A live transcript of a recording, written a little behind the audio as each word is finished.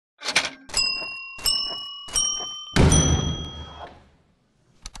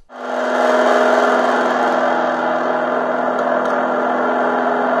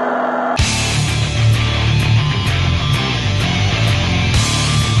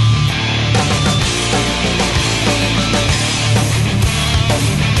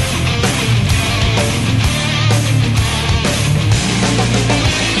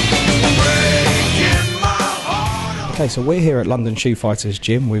Okay, so we're here at London Shootfighters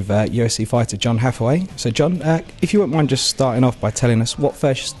gym with UFC fighter John Hathaway. So John, if you wouldn't mind just starting off by telling us what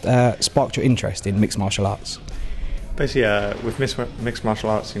first sparked your interest in mixed martial arts? Basically, with mixed martial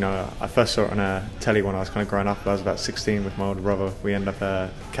arts, I first saw it on a telly when I was kind of growing up. I was about 16 with my older brother. We ended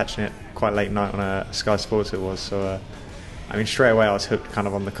up catching it quite late night on Sky Sports it was. So, straight away I was hooked kind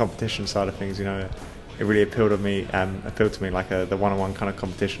of on the competition side of things. It really appealed to me like the one-on-one kind of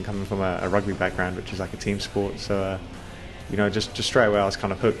competition coming from a rugby background, which is like a team sport. So, just straight away I was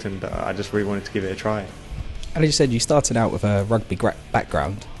kind of hooked, and I just really wanted to give it a try. And as you said, you started out with a rugby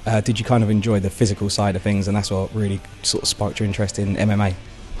background. Did you kind of enjoy the physical side of things, and that's what really sort of sparked your interest in MMA?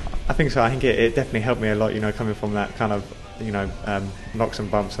 I think so. I think it definitely helped me a lot, coming from that kind of, knocks and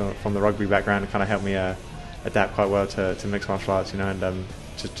bumps from the rugby background. It kind of helped me adapt quite well to mixed martial arts, and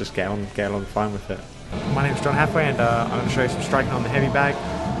just get along fine with it. My name is John Hathaway, and I'm going to show you some striking on the heavy bag.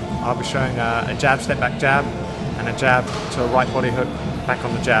 I'll be showing a jab, step back jab, and a jab to a right body hook back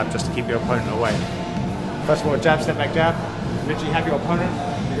on the jab, just to keep your opponent away. First of all, a jab, step back jab. Literally have your opponent,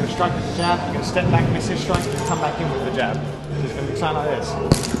 you're going to strike with the jab, you're going to step back, miss his strike, and come back in with the jab. So it's going to sound like this.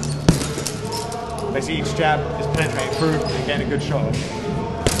 Basically each jab is penetrating through and getting a good shot off.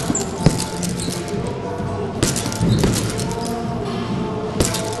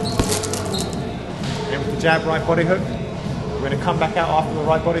 Jab, right body hook. We're going to come back out after the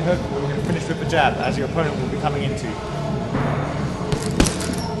right body hook, and we're going to finish with the jab as your opponent will be coming into.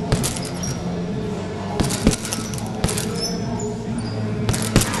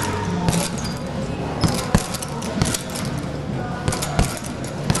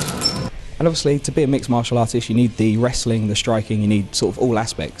 And obviously, to be a mixed martial artist, you need the wrestling, the striking, you need sort of all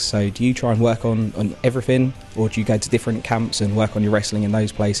aspects. So do you try and work on everything, or do you go to different camps and work on your wrestling in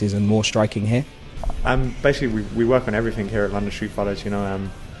those places and more striking here? Basically, we work on everything here at London Shootfighters.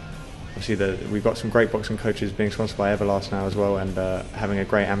 Obviously, we've got some great boxing coaches being sponsored by Everlast now as well, and having a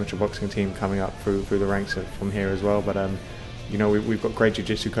great amateur boxing team coming up through the ranks from here as well. But we've got great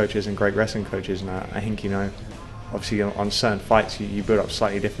jiu-jitsu coaches and great wrestling coaches, and I think obviously on certain fights you build up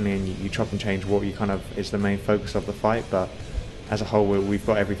slightly differently, and you chop and change what you kind of is the main focus of the fight. But as a whole, we've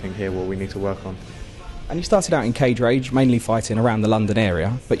got everything here what we need to work on. And you started out in cage rage, mainly fighting around the London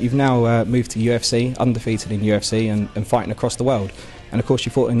area, but you've now moved to UFC, undefeated in UFC, and fighting across the world. And of course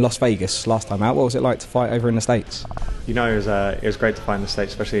you fought in Las Vegas last time out. What was it like to fight over in the States? It was great to fight in the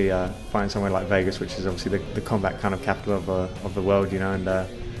States, especially fighting somewhere like Vegas, which is obviously the combat kind of capital of the world, and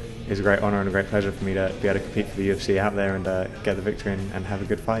it was a great honour and a great pleasure for me to be able to compete for the UFC out there and get the victory and have a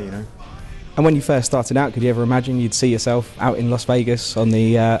good fight, And when you first started out, could you ever imagine you'd see yourself out in Las Vegas on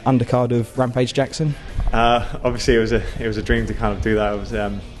the undercard of Rampage Jackson? Obviously, it was a dream to kind of do that.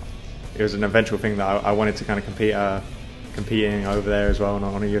 It was an eventual thing that I wanted to kind of competing over there as well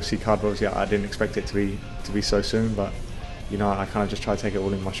on a UFC card. But obviously, I didn't expect it to be so soon. But I kind of just try to take it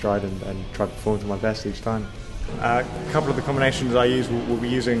all in my stride and try to perform to my best each time. A couple of the combinations I use will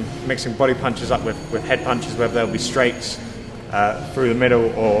be mixing body punches up with head punches, whether they'll be straights through the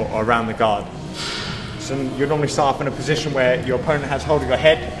middle or around the guard. So you normally start off in a position where your opponent has hold of your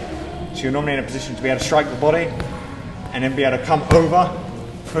head. So you're normally in a position to be able to strike the body and then be able to come over,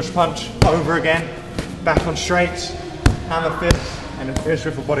 push punch, over again, back on straights, hammer fist, and then finish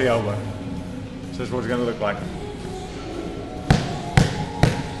with a body elbow. So this is what it's going to look like.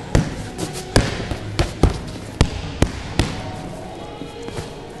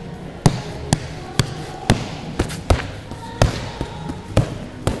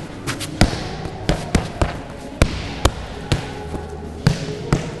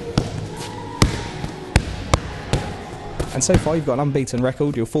 And so far you've got an unbeaten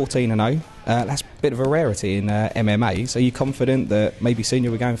record, you're 14-0. That's a bit of a rarity in MMA, so are you confident that maybe soon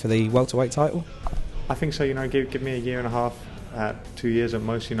you'll be going for the welterweight title? I think so, give me a year and a half, 2 years at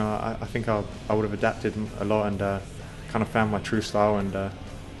most, I think I would have adapted a lot and kind of found my true style, and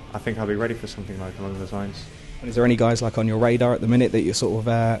I think I'll be ready for something like along those lines. And is there any guys like on your radar at the minute that you're sort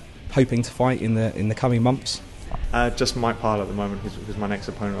of hoping to fight in the coming months? Just Mike Pyle at the moment, who's my next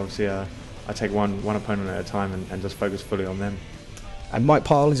opponent. Obviously, I take one opponent at a time and just focus fully on them. And Mike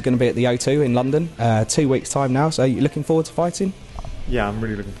Pyle is going to be at the O2 in London 2 weeks' time now, so are you looking forward to fighting? Yeah, I'm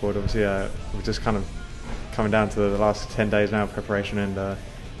really looking forward. Obviously, we're just kind of coming down to the last 10 days now of preparation, and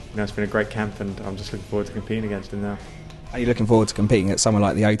it's been a great camp, and I'm just looking forward to competing against him now. Are you looking forward to competing at somewhere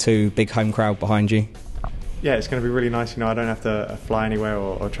like the O2, big home crowd behind you? Yeah, it's going to be really nice. I don't have to fly anywhere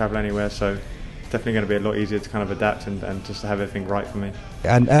or travel anywhere, so definitely going to be a lot easier to kind of adapt and just to have everything right for me.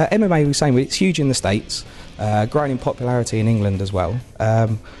 And MMA, we were saying, it's huge in the States, growing in popularity in England as well.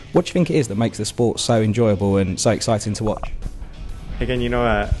 What do you think it is that makes the sport so enjoyable and so exciting to watch? Again, you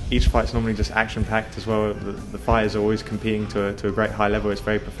know, each fight's normally just action-packed as well. The fighters are always competing to a great high level. It's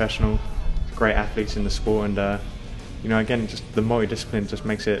very professional, great athletes in the sport, and you know, again, just the multi-discipline just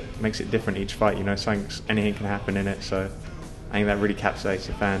makes it different each fight. You know, anything can happen in it. So I think that really captivates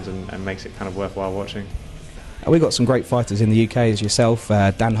the fans and makes it kind of worthwhile watching. We've got some great fighters in the UK, as yourself,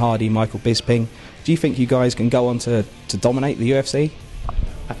 Dan Hardy, Michael Bisping. Do you think you guys can go on to dominate the UFC?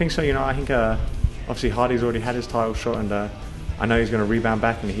 I think so. You know, I think obviously Hardy's already had his title shot, and I know he's going to rebound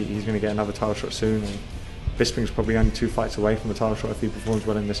back, and he's going to get another title shot soon. And Bisping's probably only 2 fights away from a title shot if he performs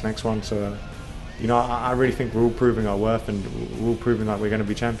well in this next one. So, you know, I really think we're all proving our worth, and we're all proving like we're going to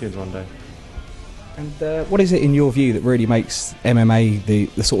be champions one day. And what is it in your view that really makes MMA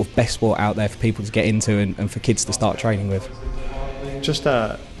the sort of best sport out there for people to get into and for kids to start training with? Just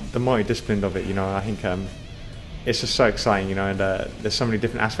the multi-discipline of it, you know. I think it's just so exciting, you know, and there's so many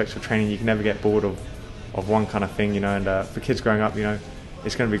different aspects of training. You can never get bored of one kind of thing, you know, and for kids growing up, you know,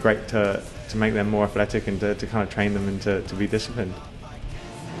 it's going to be great to make them more athletic and to kind of train them and to be disciplined.